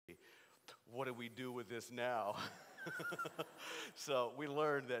what do we do with this now? So we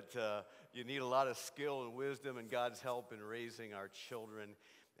learned that you need a lot of skill and wisdom and God's help in raising our children.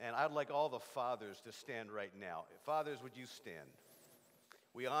 And I'd like all the fathers to stand right now. Fathers, would you stand?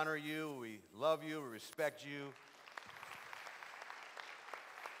 We honor you, we love you, we respect you.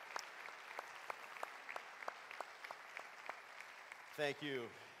 Thank you.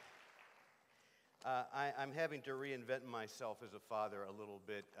 I'm having to reinvent myself as a father a little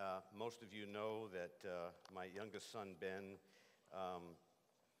bit. Most of you know that my youngest son, Ben,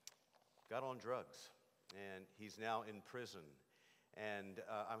 got on drugs, and he's now in prison. And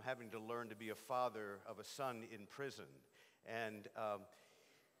I'm having to learn to be a father of a son in prison. And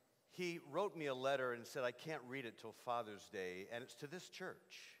he wrote me a letter and said, I can't read it till Father's Day, and it's to this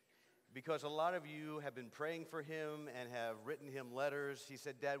church. Because a lot of you have been praying for him and have written him letters. He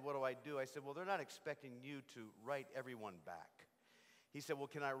said, Dad, what do I do? I said, well, they're not expecting you to write everyone back. He said, well,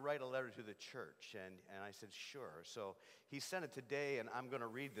 can I write a letter to the church? And I said, sure. So he sent it today, and I'm going to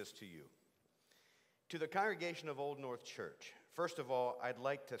read this to you. To the congregation of Old North Church, first of all, I'd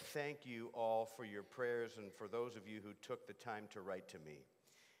like to thank you all for your prayers and for those of you who took the time to write to me.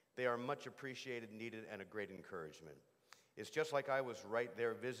 They are much appreciated, needed, and a great encouragement. It's just like I was right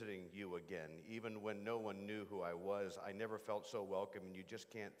there visiting you again. Even when no one knew who I was, I never felt so welcome, and you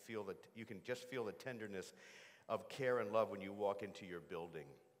can just feel the tenderness of care and love when you walk into your building.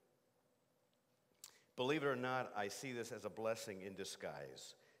 Believe it or not, I see this as a blessing in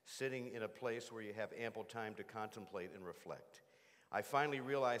disguise, sitting in a place where you have ample time to contemplate and reflect. I finally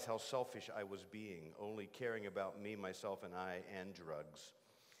realized how selfish I was being, only caring about me, myself, and I, and drugs.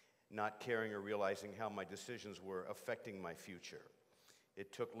 Not caring or realizing how my decisions were affecting my future.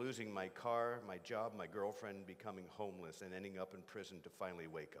 It took losing my car, my job, my girlfriend, becoming homeless, and ending up in prison to finally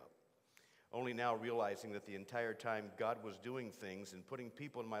wake up. Only now realizing that the entire time God was doing things and putting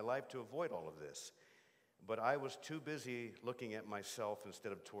people in my life to avoid all of this. But I was too busy looking at myself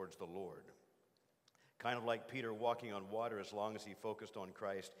instead of towards the Lord. Kind of like Peter walking on water, as long as he focused on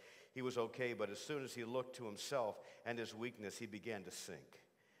Christ, he was okay, but as soon as he looked to himself and his weakness, he began to sink.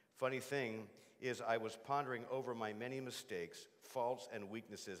 Funny thing is, I was pondering over my many mistakes, faults, and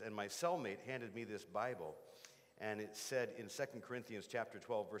weaknesses, and my cellmate handed me this Bible, and it said in 2 Corinthians chapter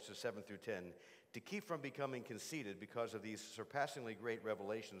 12, verses 7 through 10, to keep from becoming conceited because of these surpassingly great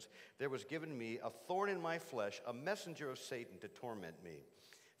revelations, there was given me a thorn in my flesh, a messenger of Satan to torment me.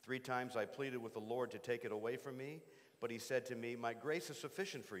 3 times I pleaded with the Lord to take it away from me, but he said to me, my grace is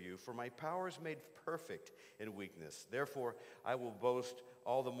sufficient for you, for my power is made perfect in weakness. Therefore, I will boast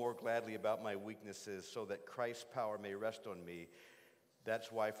all the more gladly about my weaknesses, so that Christ's power may rest on me.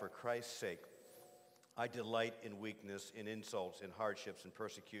 That's why, for Christ's sake, I delight in weakness, in insults, in hardships, in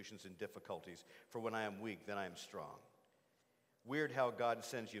persecutions, in difficulties. For when I am weak, then I am strong. Weird how God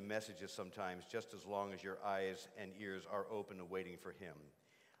sends you messages sometimes, just as long as your eyes and ears are open and waiting for him.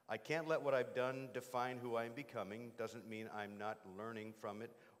 I can't let what I've done define who I'm becoming. Doesn't mean I'm not learning from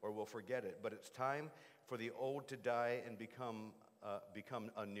it or will forget it. But it's time for the old to die and become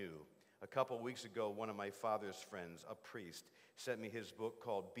anew. A couple weeks ago, one of my father's friends, a priest, sent me his book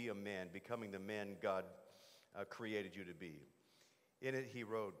called Be a Man, Becoming the Man God Created You to Be. In it, he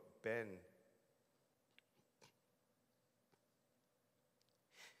wrote, Ben,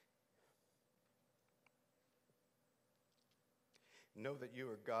 know that you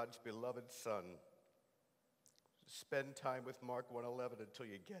are God's beloved son. Spend time with Mark 1:11 until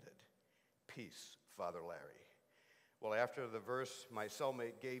you get it. Peace, Father Larry. Well, after the verse my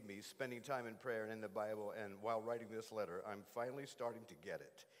cellmate gave me, spending time in prayer and in the Bible, and while writing this letter, I'm finally starting to get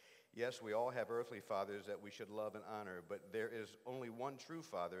it. Yes, we all have earthly fathers that we should love and honor, but there is only one true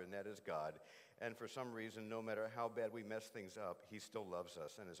Father, and that is God. And for some reason, no matter how bad we mess things up, he still loves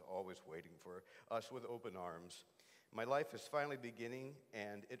us and is always waiting for us with open arms. My life is finally beginning,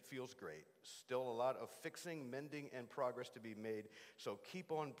 and it feels great. Still a lot of fixing, mending, and progress to be made, so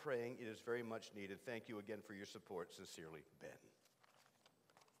keep on praying. It is very much needed. Thank you again for your support. Sincerely, Ben.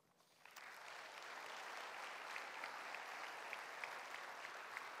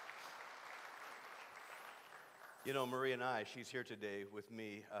 You know, Marie and I, she's here today with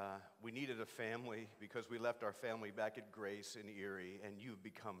me. We needed a family because we left our family back at Grace in Erie, and you've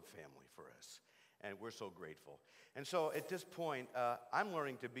become family for us. And we're so grateful. And so at this point, I'm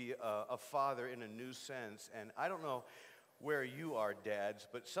learning to be a father in a new sense. And I don't know where you are, dads,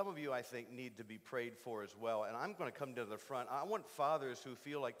 but some of you, I think, need to be prayed for as well. And I'm going to come to the front. I want fathers who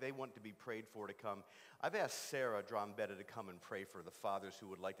feel like they want to be prayed for to come. I've asked Sarah Drombetta to come and pray for the fathers who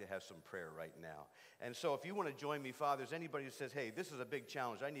would like to have some prayer right now. And so if you want to join me, fathers, anybody who says, hey, this is a big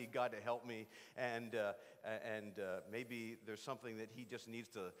challenge, I need God to help me, and maybe there's something that he just needs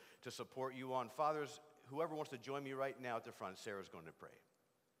to support you on. Fathers, whoever wants to join me right now at the front, Sarah's going to pray.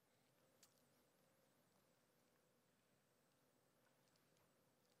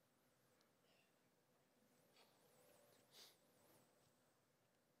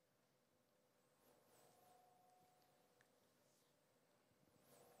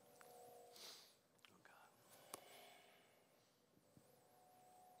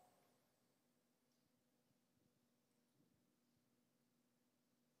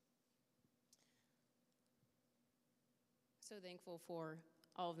 So thankful for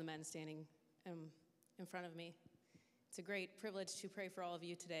all of the men standing in front of me. It's a great privilege to pray for all of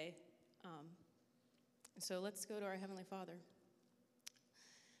you today. So let's go to our Heavenly Father.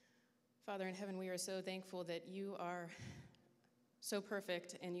 Father in heaven, we are so thankful that you are so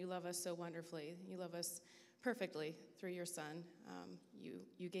perfect and you love us so wonderfully. You love us perfectly through your Son.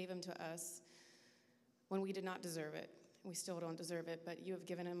 You gave him to us when we did not deserve it. We still don't deserve it, but you have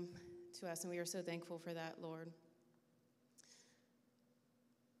given him to us, and we are so thankful for that, Lord.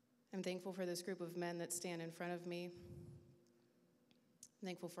 I'm thankful for this group of men that stand in front of me. I'm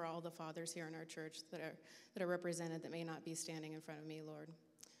thankful for all the fathers here in our church that are represented that may not be standing in front of me, Lord.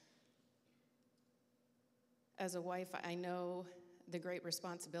 As a wife, I know the great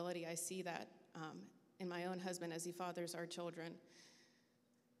responsibility. I see that in my own husband as he fathers our children.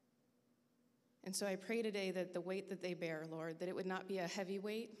 And so I pray today that the weight that they bear, Lord, that it would not be a heavy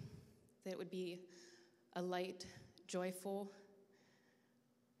weight, that it would be a light, joyful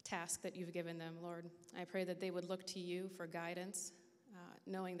task that you've given them, Lord. I pray that they would look to you for guidance,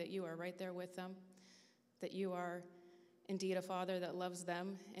 knowing that you are right there with them, that you are indeed a father that loves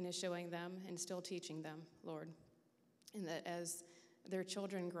them and is showing them and still teaching them, Lord. And that as their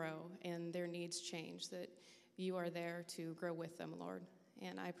children grow and their needs change, that you are there to grow with them, Lord.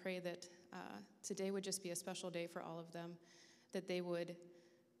 And I pray that today would just be a special day for all of them, that they would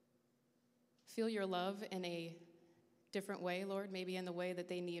feel your love in a different way, Lord, maybe in the way that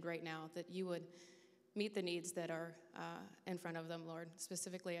they need right now, that you would meet the needs that are in front of them, Lord.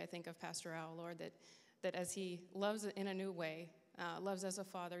 Specifically, I think of Pastor Al, Lord, that as he loves in a new way, loves as a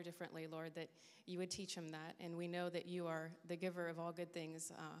father differently, Lord, that you would teach him that. And we know that you are the giver of all good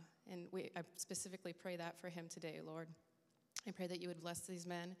things. And I specifically pray that for him today, Lord. I pray that you would bless these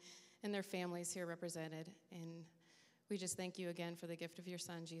men and their families here represented. And we just thank you again for the gift of your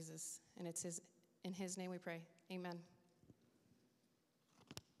Son, Jesus. And it's in his name we pray. Amen.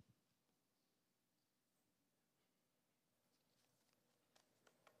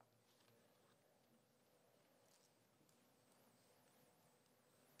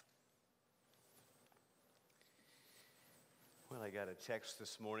 Well, I got a text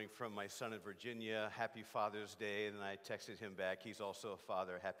this morning from my son in Virginia, Happy Father's Day, and I texted him back. He's also a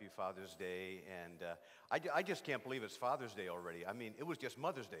father, Happy Father's Day, and I just can't believe it's Father's Day already. I mean, it was just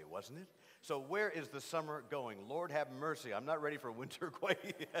Mother's Day, wasn't it? So where is the summer going? Lord have mercy. I'm not ready for winter quite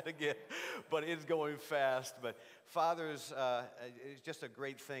yet again, but it's going fast. But fathers, it's just a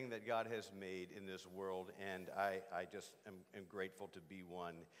great thing that God has made in this world, and I just am grateful to be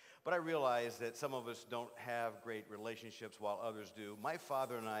one. But I realize that some of us don't have great relationships while others do. My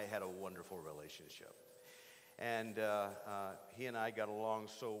father and I had a wonderful relationship. And he and I got along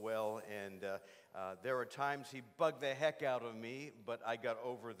so well, and there were times he bugged the heck out of me, but I got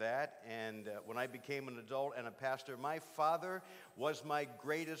over that. And when I became an adult and a pastor, my father was my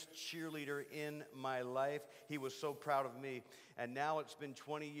greatest cheerleader in my life. He was so proud of me. And now it's been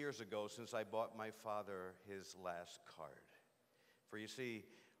 20 years ago since I bought my father his last card. For you see,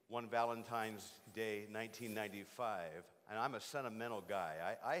 one Valentine's Day, 1995, and I'm a sentimental guy.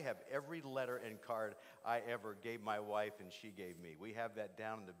 I have every letter and card I ever gave my wife and she gave me. We have that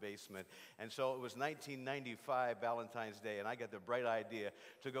down in the basement. And so it was 1995 Valentine's Day, and I got the bright idea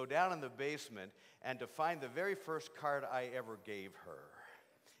to go down in the basement and to find the very first card I ever gave her.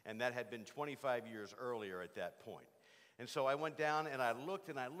 And that had been 25 years earlier at that point. And so I went down and I looked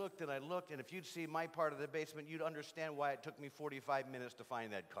and I looked and I looked, and if you'd see my part of the basement, you'd understand why it took me 45 minutes to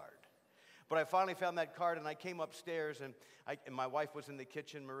find that card. But I finally found that card, and I came upstairs, and my wife was in the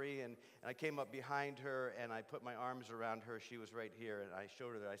kitchen, Marie, and I came up behind her, and I put my arms around her. She was right here, and I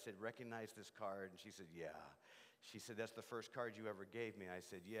showed her that. I said, "Recognize this card?" And she said, "Yeah." She said, "That's the first card you ever gave me." I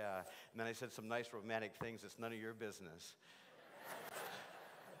said, "Yeah." And then I said some nice romantic things. It's none of your business.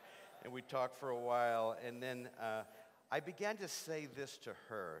 And we talked for a while, and then I began to say this to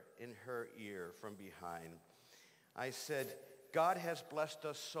her in her ear from behind. I said, God has blessed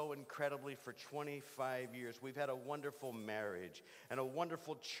us so incredibly for 25 years. We've had a wonderful marriage and a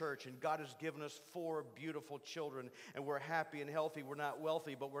wonderful church, and God has given us 4 beautiful children, and we're happy and healthy. We're not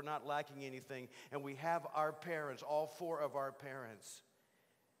wealthy, but we're not lacking anything, and we have our parents, all 4 of our parents.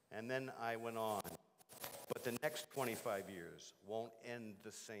 And then I went on. But the next 25 years won't end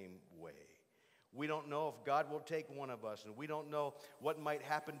the same way. We don't know if God will take one of us, and we don't know what might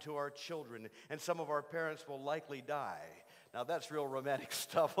happen to our children, and some of our parents will likely die. Now, that's real romantic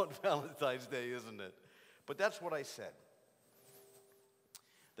stuff on Valentine's Day, isn't it? But that's what I said.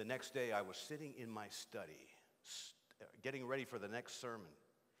 The next day, I was sitting in my study, getting ready for the next sermon,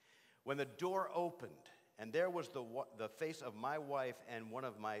 when the door opened, and there was the face of my wife and one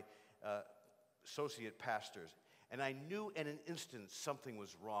of my associate pastors. And I knew in an instant something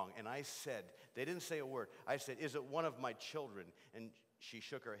was wrong. And I said, they didn't say a word. I said, is it one of my children? And she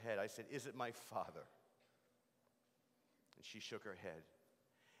shook her head. I said, is it my father? And she shook her head.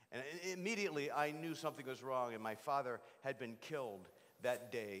 And immediately I knew something was wrong, and my father had been killed that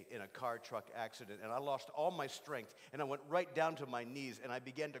day in a car truck accident. And I lost all my strength, and I went right down to my knees, and I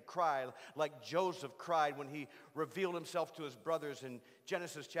began to cry like Joseph cried when he revealed himself to his brothers in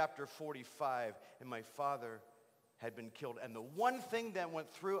Genesis chapter 45, and my father had been killed. And the one thing that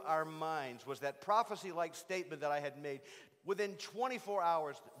went through our minds was that prophecy-like statement that I had made within 24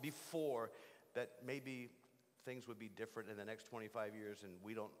 hours before, that maybe things would be different in the next 25 years, and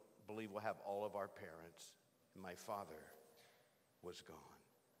we don't believe we'll have all of our parents. And my father was gone.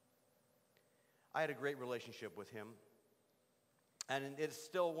 I had a great relationship with him. And it's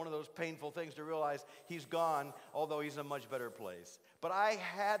still one of those painful things to realize he's gone, although he's in a much better place. But I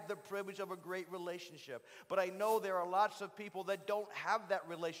had the privilege of a great relationship. But I know there are lots of people that don't have that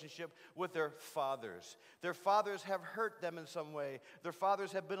relationship with their fathers. Their fathers have hurt them in some way. Their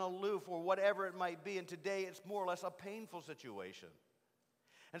fathers have been aloof or whatever it might be. And today it's more or less a painful situation.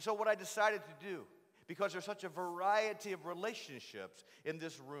 And so what I decided to do, because there's such a variety of relationships in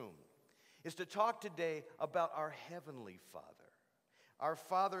this room, is to talk today about our Heavenly Father. Our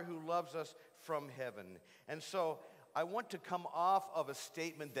Father who loves us from heaven. And so I want to come off of a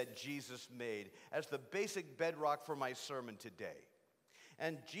statement that Jesus made as the basic bedrock for my sermon today.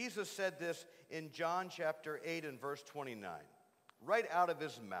 And Jesus said this in John chapter 8 and verse 29. Right out of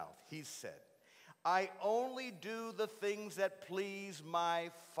his mouth, he said, I only do the things that please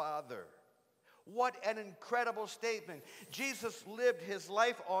my Father. What an incredible statement. Jesus lived his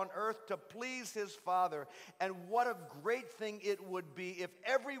life on earth to please his Father. And what a great thing it would be if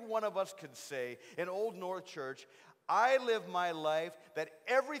every one of us could say in Old North Church, I live my life that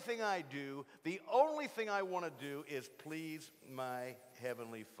everything I do, the only thing I want to do is please my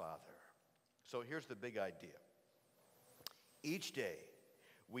Heavenly Father. So here's the big idea. Each day,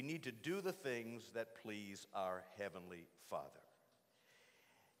 we need to do the things that please our Heavenly Father.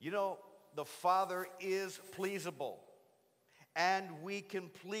 You know, the Father is pleasable, and we can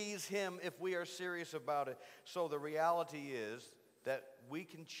please him if we are serious about it. So the reality is that we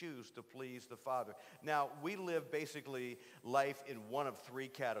can choose to please the Father. Now, we live basically life in one of 3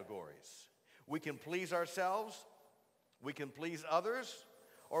 categories. We can please ourselves, we can please others,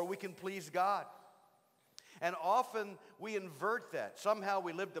 or we can please God. And often we invert that. Somehow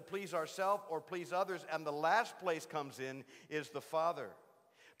we live to please ourselves or please others, and the last place comes in is the Father.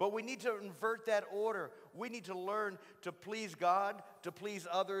 But we need to invert that order. We need to learn to please God, to please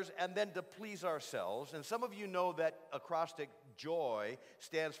others, and then to please ourselves. And some of you know that acrostic JOY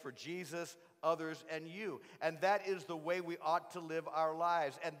stands for Jesus, others, and you. And that is the way we ought to live our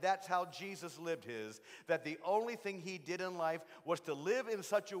lives. And that's how Jesus lived his, that the only thing he did in life was to live in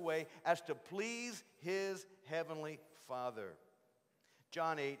such a way as to please his Heavenly Father.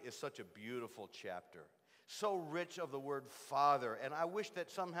 John 8 is such a beautiful chapter. So rich of the word Father. And I wish that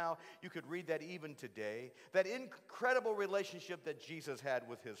somehow you could read that even today. That incredible relationship that Jesus had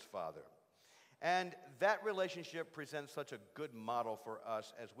with his Father. And that relationship presents such a good model for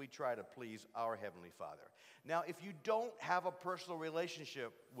us as we try to please our Heavenly Father. Now, if you don't have a personal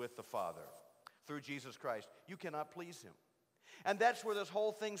relationship with the Father through Jesus Christ, you cannot please him. And that's where this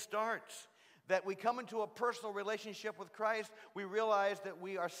whole thing starts. That we come into a personal relationship with Christ, we realize that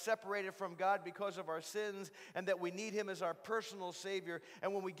we are separated from God because of our sins and that we need him as our personal Savior.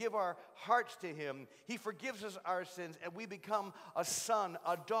 And when we give our hearts to him, he forgives us our sins and we become a son,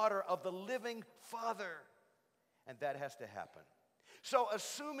 a daughter of the living Father. And that has to happen. So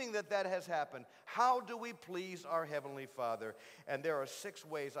assuming that that has happened, how do we please our Heavenly Father? And there are 6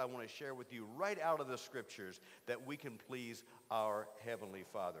 ways I want to share with you right out of the Scriptures that we can please our Heavenly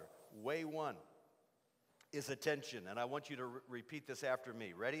Father. Way 1, is attention. And I want you to repeat this after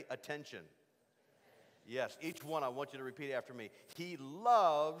me. Ready? Attention. Yes, each one I want you to repeat after me. He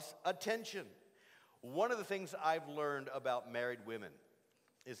loves attention. One of the things I've learned about married women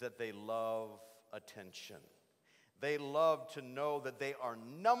is that they love attention. They love to know that they are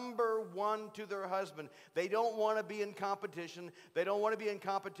number one to their husband. They don't want to be in competition. They don't want to be in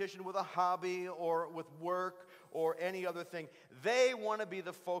competition with a hobby or with work or any other thing. They want to be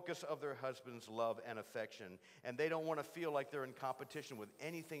the focus of their husband's love and affection, and they don't want to feel like they're in competition with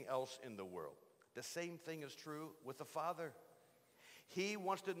anything else in the world. The same thing is true with the Father. He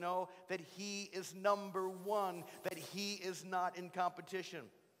wants to know that he is number one, that he is not in competition.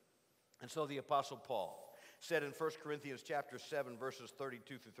 And so the Apostle Paul said in 1 Corinthians chapter 7, verses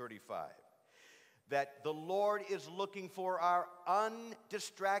 32 through 35, that the Lord is looking for our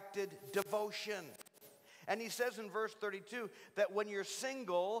undistracted devotion. And he says in verse 32 that when you're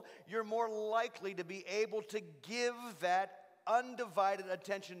single, you're more likely to be able to give that undivided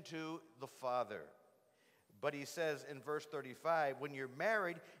attention to the Father. But he says in verse 35, when you're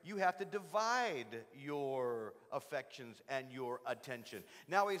married, you have to divide your affections and your attention.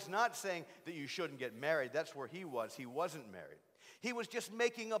 Now, he's not saying that you shouldn't get married. That's where he was. He wasn't married. He was just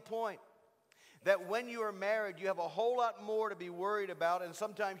making a point that when you are married, you have a whole lot more to be worried about, and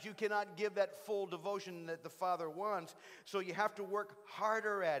sometimes you cannot give that full devotion that the Father wants, so you have to work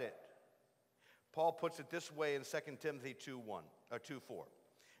harder at it. Paul puts it this way in 2 Timothy 2:4.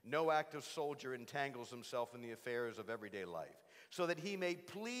 No active soldier entangles himself in the affairs of everyday life, so that he may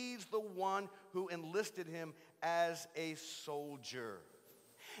please the one who enlisted him as a soldier.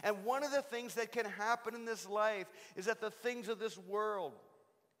 And one of the things that can happen in this life is that the things of this world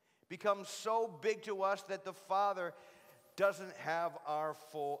become so big to us that the Father doesn't have our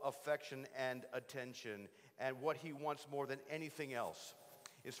full affection and attention. And what he wants more than anything else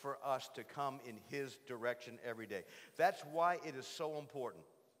is for us to come in his direction every day. That's why it is so important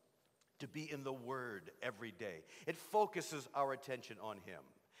to be in the Word every day. It focuses our attention on him.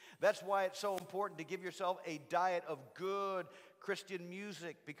 That's why it's so important to give yourself a diet of good Christian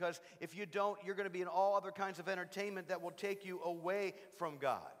music, because if you don't, you're going to be in all other kinds of entertainment that will take you away from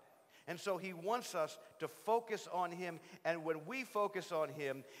God. And so he wants us to focus on him, and when we focus on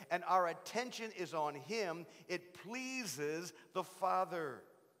him and our attention is on him, it pleases the Father.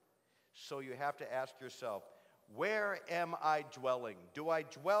 So you have to ask yourself, where am I dwelling? Do I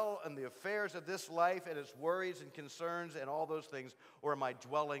dwell in the affairs of this life and its worries and concerns and all those things, or am I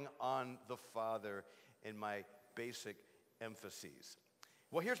dwelling on the Father in my basic emphases?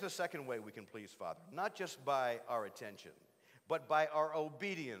 Well, here's the second way we can please Father, not just by our attention, but by our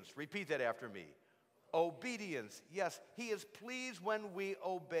obedience. Repeat that after me. Obedience. Yes, he is pleased when we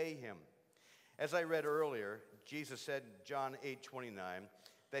obey him. As I read earlier, Jesus said in John 8:29,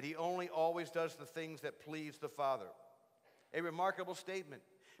 that he only always does the things that please the Father. A remarkable statement,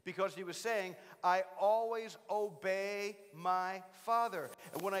 because he was saying, I always obey my Father.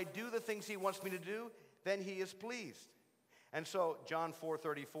 And when I do the things he wants me to do, then he is pleased. And so John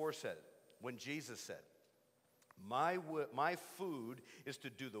 4:34 said, when Jesus said, my food is to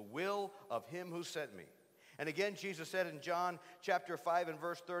do the will of him who sent me. And again, Jesus said in John chapter 5 and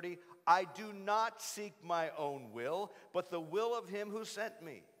verse 30, I do not seek my own will, but the will of him who sent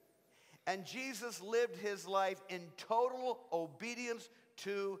me. And Jesus lived his life in total obedience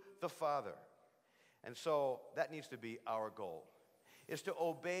to the Father. And so that needs to be our goal, is to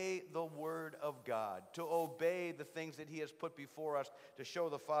obey the Word of God, to obey the things that he has put before us, to show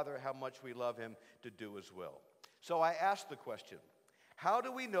the Father how much we love him, to do his will. So I ask the question, how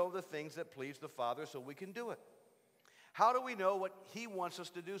do we know the things that please the Father so we can do it? How do we know what he wants us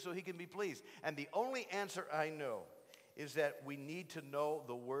to do so he can be pleased? And the only answer I know is that we need to know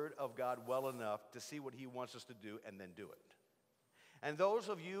the Word of God well enough to see what he wants us to do and then do it. And those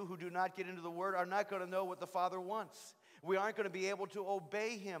of you who do not get into the Word are not going to know what the Father wants. We aren't going to be able to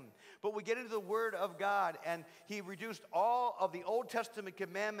obey him. But we get into the Word of God, and he reduced all of the Old Testament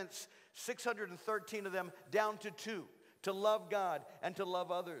commandments, 613 of them, down to 2, to love God and to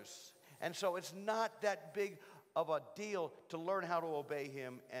love others. And so it's not that big of a deal to learn how to obey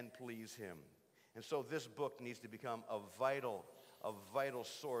him and please him. And so this book needs to become a vital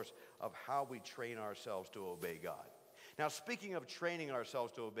source of how we train ourselves to obey God. Now, speaking of training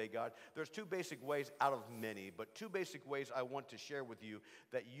ourselves to obey God, there's two basic ways out of many, but two basic ways I want to share with you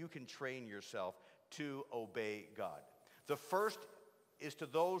that you can train yourself to obey God. The first is to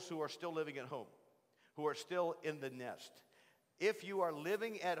those who are still living at home, who are still in the nest. If you are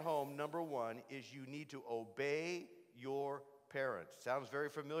living at home, number one is you need to obey your parents. Sounds very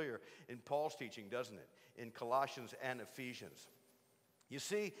familiar in Paul's teaching, doesn't it? In Colossians and Ephesians. You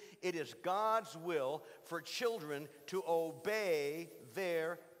see, it is God's will for children to obey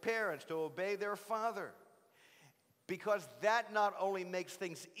their parents, to obey their father. Because that not only makes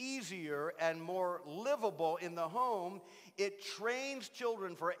things easier and more livable in the home, it trains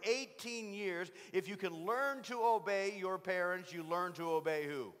children for 18 years. If you can learn to obey your parents, you learn to obey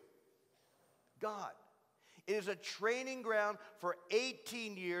who? God. It is a training ground for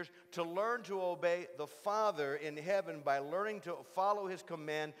 18 years to learn to obey the Father in heaven by learning to follow his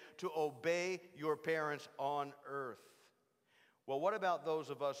command to obey your parents on earth. Well, what about those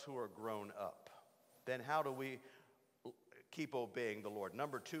of us who are grown up? Then how do we keep obeying the Lord?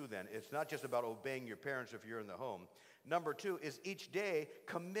 Number 2, then, it's not just about obeying your parents if you're in the home. Number 2 is each day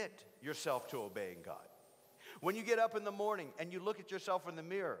commit yourself to obeying God. When you get up in the morning and you look at yourself in the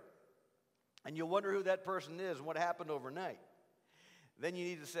mirror, and you wonder who that person is and what happened overnight, then you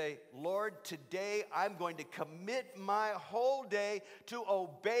need to say, Lord, today I'm going to commit my whole day to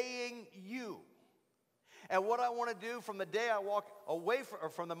obeying you. And what I want to do from the day I walk away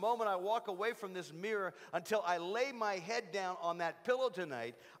from the moment I walk away from this mirror until I lay my head down on that pillow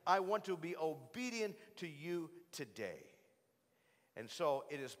tonight, I want to be obedient to you today. And so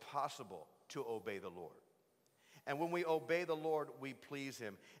it is possible to obey the Lord. And when we obey the Lord, we please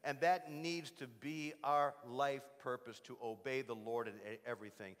him. And that needs to be our life purpose, to obey the Lord in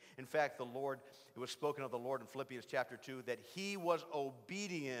everything. In fact, the Lord, it was spoken of the Lord in Philippians chapter 2, that he was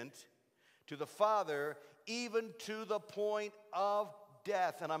obedient to the Father, even to the point of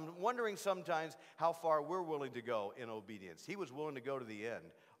death. And I'm wondering sometimes how far we're willing to go in obedience. He was willing to go to the end.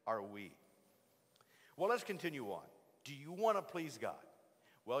 Are we? Well, let's continue on. Do you want to please God?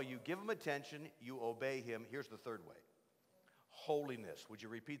 Well, you give him attention, you obey him. Here's the third way. Holiness. Would you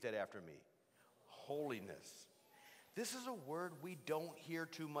repeat that after me? Holiness. This is a word we don't hear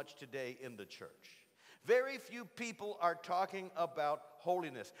too much today in the church. Very few people are talking about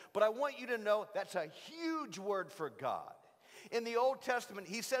holiness. But I want you to know that's a huge word for God. In the Old Testament,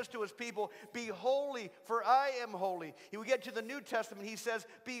 he says to his people, be holy, for I am holy. We get to the New Testament, he says,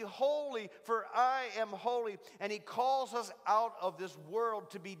 be holy, for I am holy. And he calls us out of this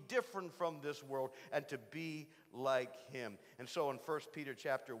world to be different from this world and to be like him. And so in 1 Peter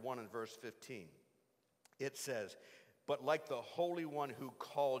chapter 1 and verse 15, it says, but like the Holy One who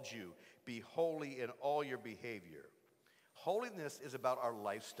called you, be holy in all your behavior. Holiness is about our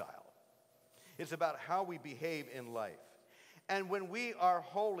lifestyle. It's about how we behave in life. And when we are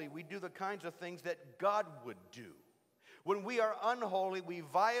holy, we do the kinds of things that God would do. When we are unholy, we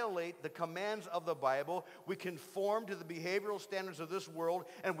violate the commands of the Bible. We conform to the behavioral standards of this world,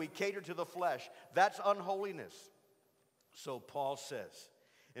 and we cater to the flesh. That's unholiness. So Paul says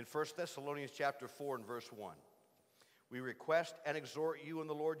in 1 Thessalonians chapter 4 and verse 1, we request and exhort you in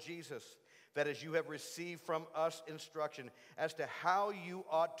the Lord Jesus, that as you have received from us instruction as to how you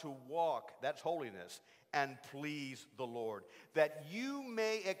ought to walk, that's holiness, and please the Lord, that you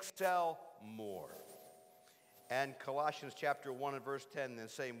may excel more. And Colossians chapter 1 and verse 10 in the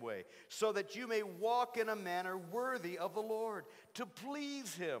same way, so that you may walk in a manner worthy of the Lord, to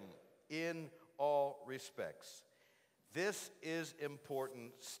please him in all respects. This is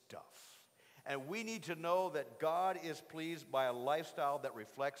important stuff. And we need to know that God is pleased by a lifestyle that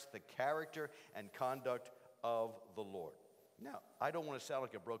reflects the character and conduct of the Lord. Now, I don't want to sound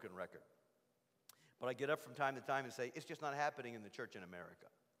like a broken record, but I get up from time to time and say, it's just not happening in the church in America.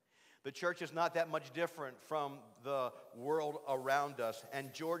 The church is not that much different from the world around us.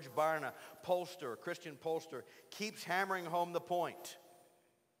 And George Barna, pollster, Christian pollster, keeps hammering home the point.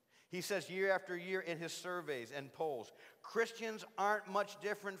 He says year after year in his surveys and polls, Christians aren't much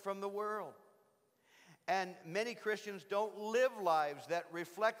different from the world. And many Christians don't live lives that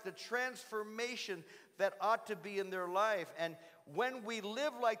reflect the transformation that ought to be in their life. And when we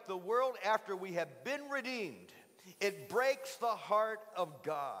live like the world after we have been redeemed, it breaks the heart of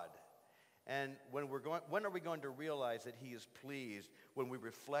God. And when are we going to realize that he is pleased? When we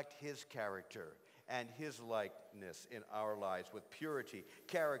reflect his character and his likeness in our lives with purity,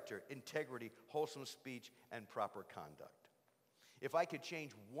 character, integrity, wholesome speech, and proper conduct. If I could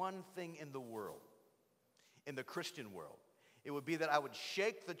change one thing in the world, in the Christian world, it would be that I would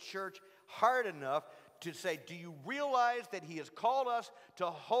shake the church hard enough to say, do you realize that he has called us to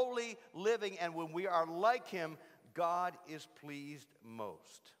holy living, and when we are like him, God is pleased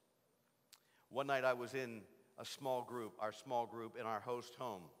most. One night I was in a small group, our small group in our host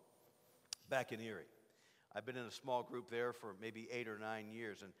home back in Erie. I've been in a small group there for maybe 8 or 9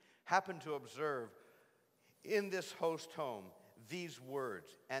 years and happened to observe in this host home these words.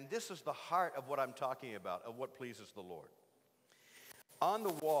 And this is the heart of what I'm talking about, of what pleases the Lord. On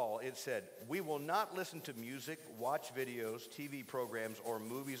the wall, it said, "We will not listen to music, watch videos, TV programs, or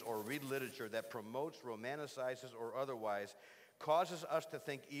movies, or read literature that promotes, romanticizes, or otherwise causes us to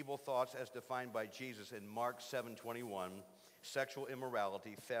think evil thoughts as defined by Jesus in Mark 7:21, sexual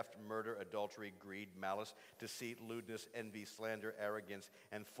immorality, theft, murder, adultery, greed, malice, deceit, lewdness, envy, slander, arrogance,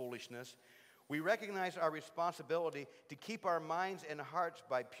 and foolishness." We recognize our responsibility to keep our minds and hearts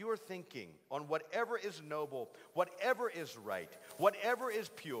by pure thinking on whatever is noble, whatever is right, whatever is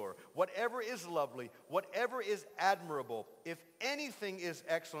pure, whatever is lovely, whatever is admirable. If anything is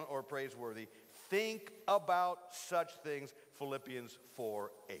excellent or praiseworthy, think about such things. Philippians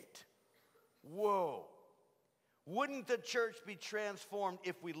 4:8. Whoa. Wouldn't the church be transformed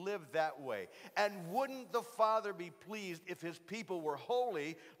if we lived that way? And wouldn't the Father be pleased if his people were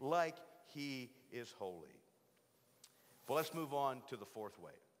holy like he is holy? Well, let's move on to the fourth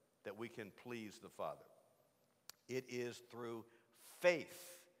way that we can please the Father. It is through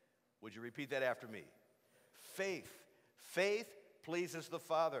faith. Would you repeat that after me? Faith. Faith pleases the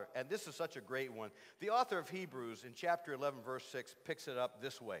Father. And this is such a great one. The author of Hebrews in chapter 11, verse 6, picks it up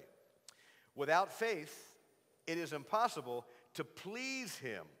this way. Without faith, it is impossible to please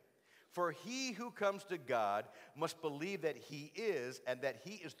him. For he who comes to God must believe that he is, and that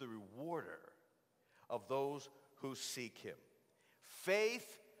he is the rewarder of those who seek him.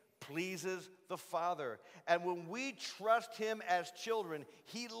 Faith pleases the Father. And when we trust him as children,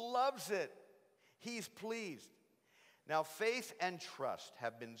 he loves it. He's pleased. Now, faith and trust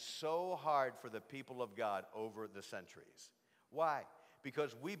have been so hard for the people of God over the centuries. Why?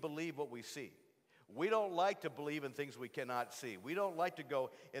 Because we believe what we see. We don't like to believe in things we cannot see. We don't like to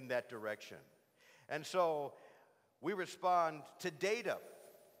go in that direction. And so we respond to data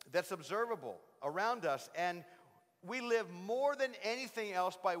that's observable around us, and we live more than anything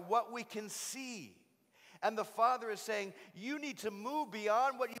else by what we can see. And the Father is saying, you need to move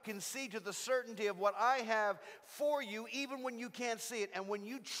beyond what you can see to the certainty of what I have for you, even when you can't see it. And when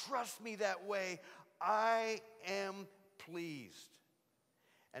you trust me that way, I am pleased.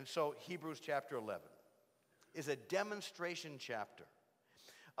 And so Hebrews chapter 11 is a demonstration chapter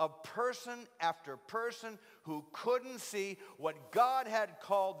of person after person who couldn't see what God had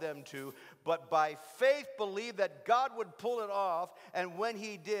called them to, but by faith believed that God would pull it off. And when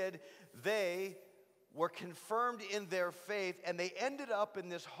he did, they were confirmed in their faith, and they ended up in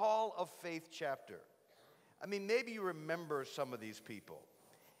this Hall of Faith chapter. I mean, maybe you remember some of these people.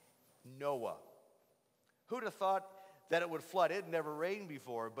 Noah. Who'd have thought that it would flood? It had never rained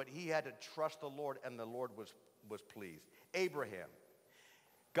before, but he had to trust the Lord, and the Lord was pleased. Abraham.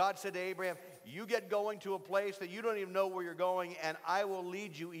 God said to Abraham, you get going to a place that you don't even know where you're going, and I will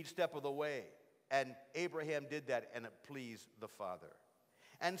lead you each step of the way. And Abraham did that, and it pleased the Father.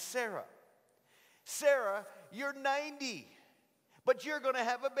 And Sarah. Sarah, you're 90, but you're going to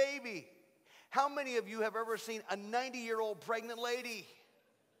have a baby. How many of you have ever seen a 90-year-old pregnant lady?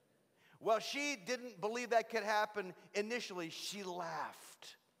 Well, she didn't believe that could happen initially. She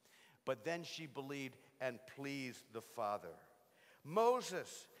laughed. But then she believed and pleased the Father.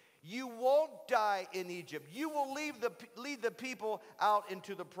 Moses, you won't die in Egypt. You will lead the people out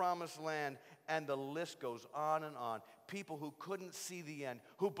into the promised land. And the list goes on and on. People who couldn't see the end,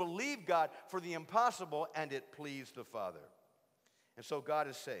 who believed God for the impossible, and it pleased the Father. And so God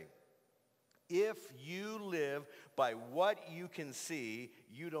is saying, if you live by what you can see,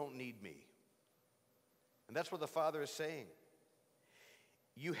 you don't need me. And that's what the Father is saying.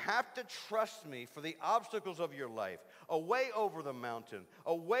 You have to trust me for the obstacles of your life, a way over the mountain,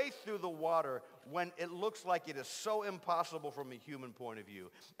 a way through the water when it looks like it is so impossible from a human point of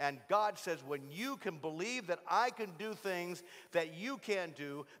view. And God says, when you can believe that I can do things that you can't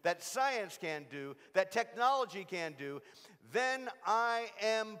do, that science can't do, that technology can't do, then I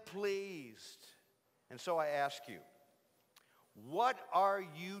am pleased. And so I ask you, what are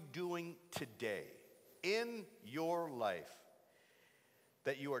you doing today in your life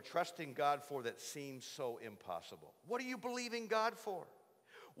that you are trusting God for that seems so impossible? What are you believing God for?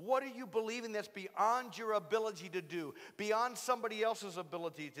 What are you believing that's beyond your ability to do, beyond somebody else's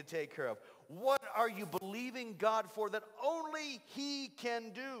ability to take care of? What are you believing God for that only he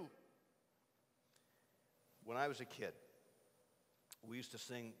can do? When I was a kid, we used to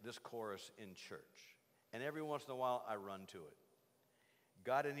sing this chorus in church, and every once in a while I run to it.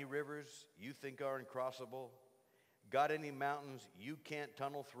 Got any rivers you think are uncrossable? Got any mountains you can't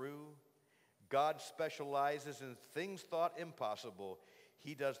tunnel through? God specializes in things thought impossible.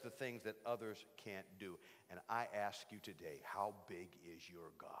 He does the things that others can't do. And I ask you today, how big is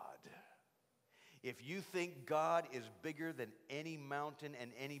your God? If you think God is bigger than any mountain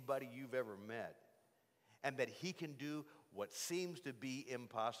and anybody you've ever met, and that he can do what seems to be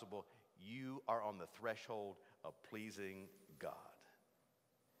impossible, you are on the threshold of pleasing God.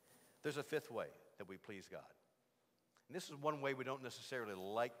 There's a fifth way that we please God. And this is one way we don't necessarily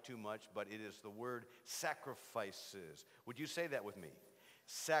like too much, but it is the word sacrifices. Would you say that with me?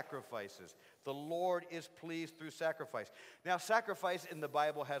 Sacrifices. The Lord is pleased through sacrifice. Now, sacrifice in the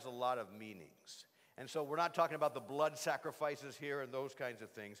Bible has a lot of meanings. And so we're not talking about the blood sacrifices here and those kinds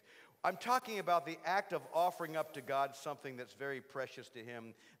of things. I'm talking about the act of offering up to God something that's very precious to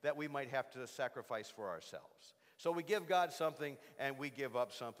Him that we might have to sacrifice for ourselves. So we give God something and we give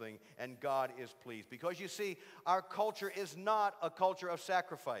up something, and God is pleased. Because you see, our culture is not a culture of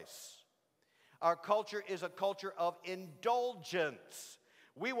sacrifice. Our culture is a culture of indulgence.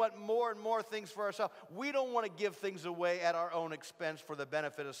 We want more and more things for ourselves. We don't want to give things away at our own expense for the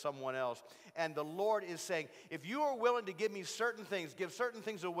benefit of someone else. And the Lord is saying, if you are willing to give me certain things, give certain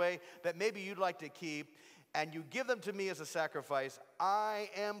things away that maybe you'd like to keep, and you give them to me as a sacrifice, I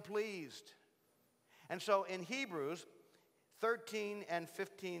am pleased. And so in Hebrews 13 and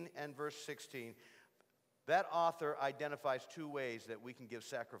 15 and verse 16, that author identifies two ways that we can give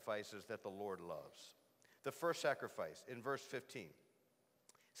sacrifices that the Lord loves. The first sacrifice, in verse 15,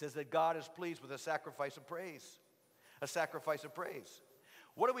 says that God is pleased with a sacrifice of praise. A sacrifice of praise.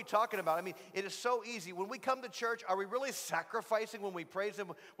 What are we talking about? I mean, it is so easy. When we come to church, are we really sacrificing when we praise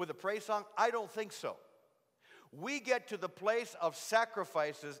Him with a praise song? I don't think so. We get to the place of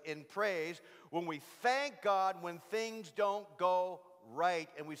sacrifices in praise when we thank God when things don't go right.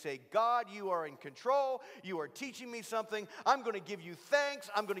 And we say, God, you are in control. You are teaching me something. I'm going to give you thanks.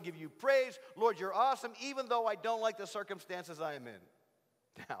 I'm going to give you praise. Lord, you're awesome, even though I don't like the circumstances I am in.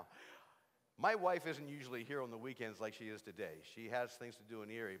 Now, my wife isn't usually here on the weekends like she is today. She has things to do in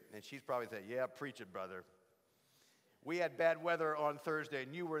Erie, and she's probably saying, yeah, preach it, brother. We had bad weather on Thursday,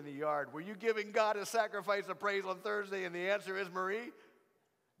 and you were in the yard. Were you giving God a sacrifice of praise on Thursday? And the answer is, Marie,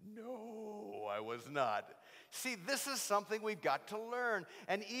 no, I was not. See, this is something we've got to learn.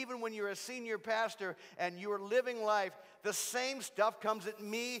 And even when you're a senior pastor and you're living life, the same stuff comes at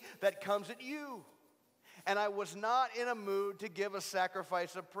me that comes at you. And I was not in a mood to give a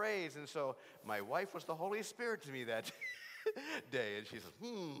sacrifice of praise. And so my wife was the Holy Spirit to me that day. And she says,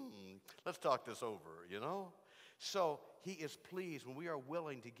 let's talk this over, you know? So He is pleased when we are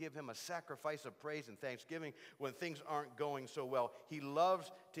willing to give Him a sacrifice of praise and thanksgiving when things aren't going so well. He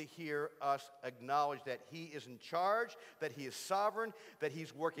loves to hear us acknowledge that He is in charge, that He is sovereign, that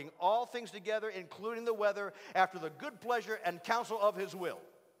He's working all things together, including the weather, after the good pleasure and counsel of His will.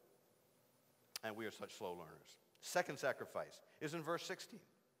 And we are such slow learners. Second sacrifice is in verse 16.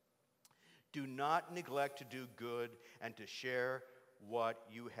 Do not neglect to do good and to share what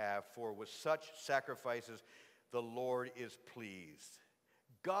you have, for with such sacrifices the Lord is pleased.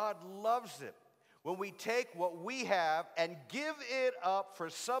 God loves it when we take what we have and give it up for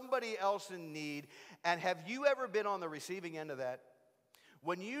somebody else in need. And have you ever been on the receiving end of that?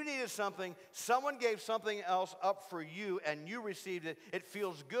 When you needed something, someone gave something else up for you and you received it. It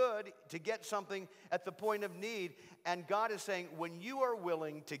feels good to get something at the point of need. And God is saying, when you are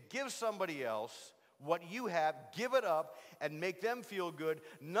willing to give somebody else what you have, give it up and make them feel good,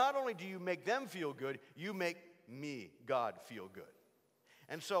 not only do you make them feel good, you make me, God, feel good.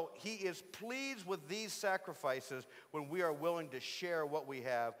 And so He is pleased with these sacrifices when we are willing to share what we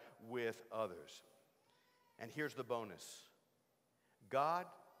have with others. And here's the bonus. God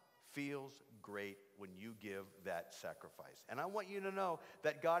feels great when you give that sacrifice. And I want you to know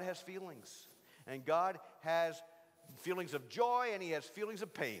that God has feelings. And God has feelings of joy, and He has feelings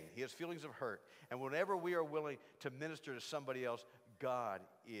of pain. He has feelings of hurt. And whenever we are willing to minister to somebody else, God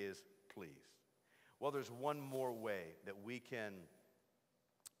is pleased. Well, there's one more way that we can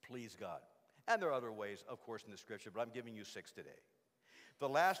please God. And there are other ways, of course, in the Scripture, but I'm giving you 6 today. The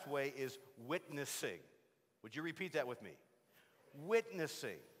last way is witnessing. Would you repeat that with me?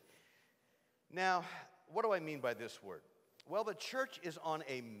 Witnessing. Now, what do I mean by this word? Well, the church is on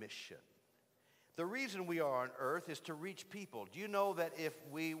a mission. The reason we are on earth is to reach people. Do you know that if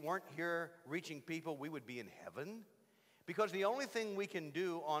we weren't here reaching people, we would be in heaven? Because the only thing we can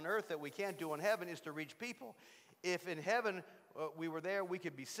do on earth that we can't do in heaven is to reach people. If in heaven we were there, we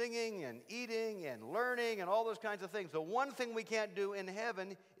could be singing and eating and learning and all those kinds of things. The one thing we can't do in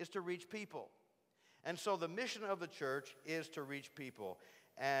heaven is to reach people. And so the mission of the church is to reach people.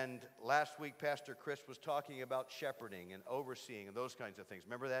 And last week, Pastor Chris was talking about shepherding and overseeing and those kinds of things.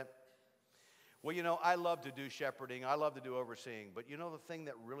 Remember that? Well, you know, I love to do shepherding. I love to do overseeing. But you know the thing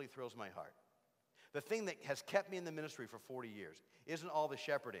that really thrills my heart? The thing that has kept me in the ministry for 40 years isn't all the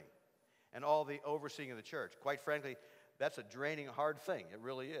shepherding and all the overseeing of the church. Quite frankly, that's a draining, hard thing. It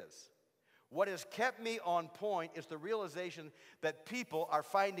really is. What has kept me on point is the realization that people are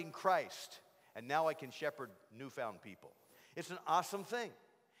finding Christ, and now I can shepherd newfound people. It's an awesome thing.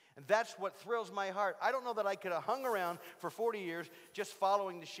 And that's what thrills my heart. I don't know that I could have hung around for 40 years just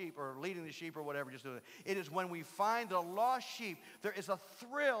following the sheep or leading the sheep or whatever, just doing it. It is when we find a lost sheep, there is a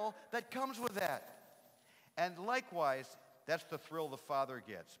thrill that comes with that. And likewise, that's the thrill the Father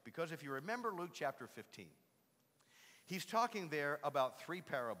gets. Because if you remember Luke chapter 15, he's talking there about 3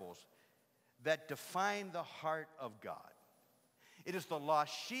 parables that define the heart of God. It is the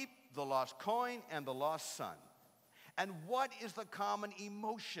lost sheep, the lost coin, and the lost son. And what is the common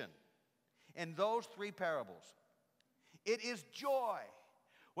emotion in those 3 parables? It is joy.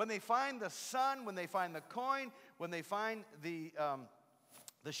 When they find the son, when they find the coin, when they find the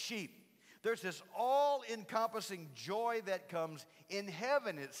sheep, there's this all-encompassing joy that comes in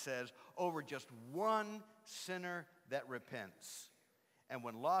heaven, it says, over just one sinner that repents. And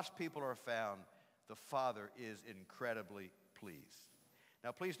when lost people are found, the Father is incredibly pleased.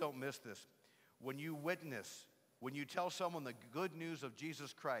 Now, please don't miss this. When you witness, when you tell someone the good news of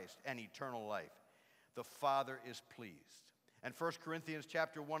Jesus Christ and eternal life, the Father is pleased. And 1 Corinthians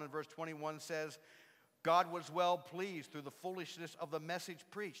chapter 1 and verse 21 says, God was well pleased through the foolishness of the message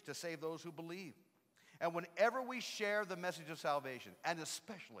preached to save those who believe. And whenever we share the message of salvation, and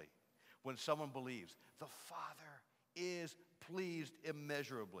especially when someone believes, the Father is pleased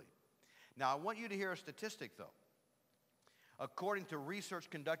immeasurably. Now, I want you to hear a statistic, though. According to research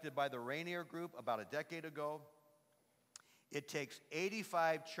conducted by the Rainier Group about a decade ago, it takes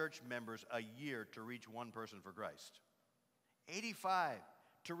 85 church members a year to reach one person for Christ. 85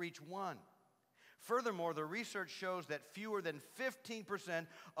 to reach one. Furthermore, the research shows that fewer than 15%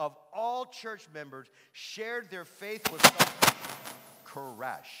 of all church members shared their faith with someone.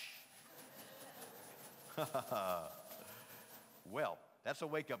 Crash. Well, that's a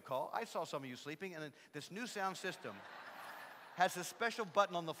wake-up call. I saw some of you sleeping, and this new sound system has a special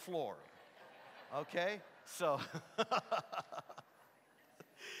button on the floor. Okay? So,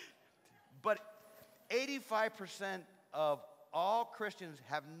 but 85% of all Christians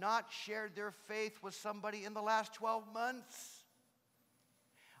have not shared their faith with somebody in the last 12 months.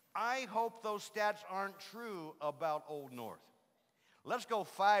 I hope those stats aren't true about Old North. Let's go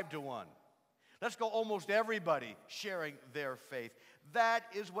 5 to 1. Let's go almost everybody sharing their faith. That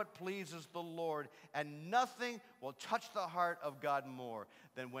is what pleases the Lord, and nothing will touch the heart of God more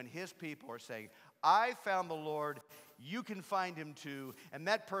than when his people are saying, I found the Lord, you can find him too, and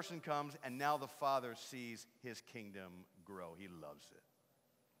that person comes, and now the Father sees his kingdom grow. He loves it.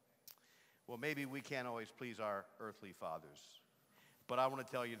 Well, maybe we can't always please our earthly fathers, but I want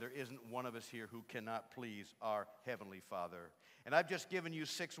to tell you there isn't one of us here who cannot please our Heavenly Father. And I've just given you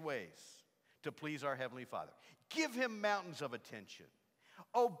 6 ways to please our Heavenly Father. Give him mountains of attention.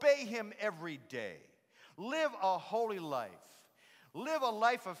 Obey him every day. Live a holy life. Live a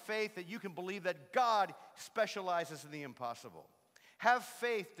life of faith that you can believe that God specializes in the impossible. Have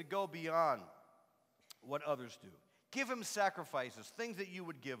faith to go beyond what others do. Give him sacrifices, things that you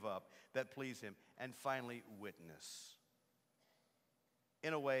would give up that please him. And finally, witness.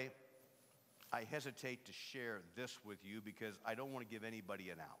 In a way, I hesitate to share this with you because I don't want to give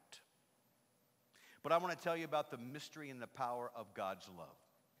anybody an out. But I want to tell you about the mystery and the power of God's love.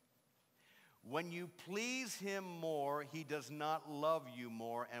 When you please him more, he does not love you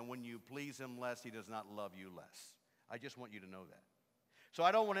more. And when you please him less, he does not love you less. I just want you to know that. So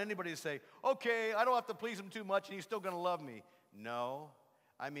I don't want anybody to say, okay, I don't have to please him too much and he's still going to love me. No.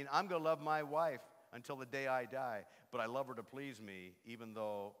 I mean, I'm going to love my wife until the day I die. But I love her to please me, even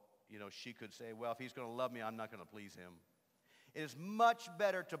though, she could say, well, if he's going to love me, I'm not going to please him. It is much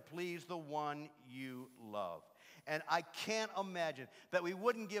better to please the one you love. And I can't imagine that we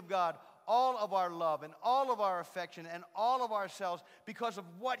wouldn't give God all of our love and all of our affection and all of ourselves because of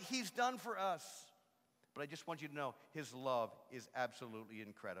what he's done for us. But I just want you to know his love is absolutely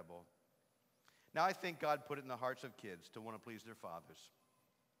incredible. Now, I think God put it in the hearts of kids to want to please their fathers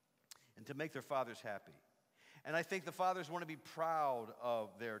and to make their fathers happy. And I think the fathers want to be proud of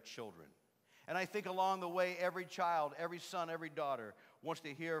their children. And I think along the way, every child, every son, every daughter wants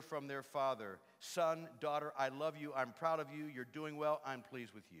to hear from their father, son, daughter, I love you, I'm proud of you, you're doing well, I'm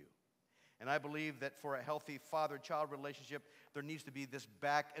pleased with you. And I believe that for a healthy father-child relationship, there needs to be this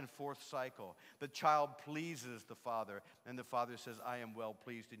back and forth cycle. The child pleases the father, and the father says, I am well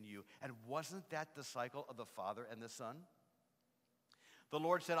pleased in you. And wasn't that the cycle of the father and the son? The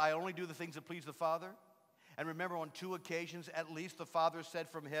Lord said, I only do the things that please the Father. And remember, on 2 occasions, at least, the Father said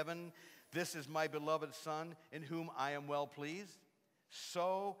from heaven, this is my beloved Son, in whom I am well pleased.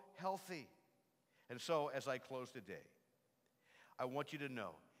 So healthy. And so, as I close today, I want you to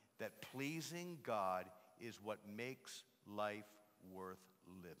know that pleasing God is what makes life worth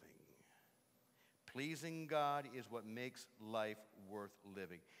living. Pleasing God is what makes life worth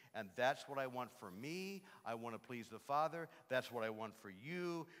living. And that's what I want for me. I want to please the Father. That's what I want for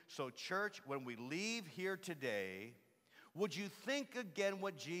you. So church, when we leave here today, would you think again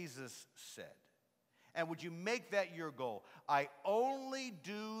what Jesus said? And would you make that your goal? I only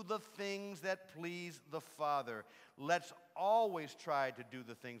do the things that please the Father. Let's always try to do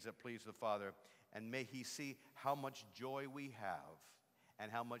the things that please the Father. And may He see how much joy we have and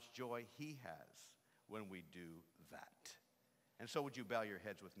how much joy He has when we do that. And so would you bow your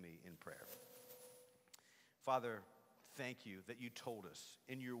heads with me in prayer? Father, thank you that you told us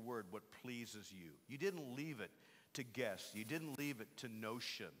in your word what pleases you. You didn't leave it to guess. You didn't leave it to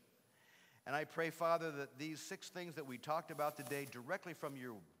notion. And I pray, Father, that these 6 things that we talked about today, directly from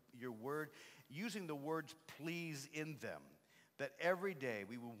your word, using the words please in them, that every day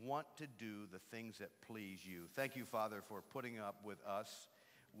we will want to do the things that please you. Thank you, Father, for putting up with us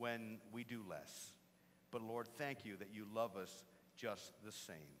when we do less. But Lord, thank you that you love us just the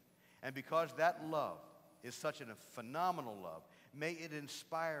same. And because that love is such a phenomenal love, may it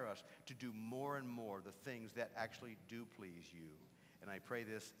inspire us to do more and more the things that actually do please you. And I pray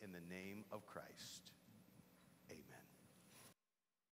this in the name of Christ.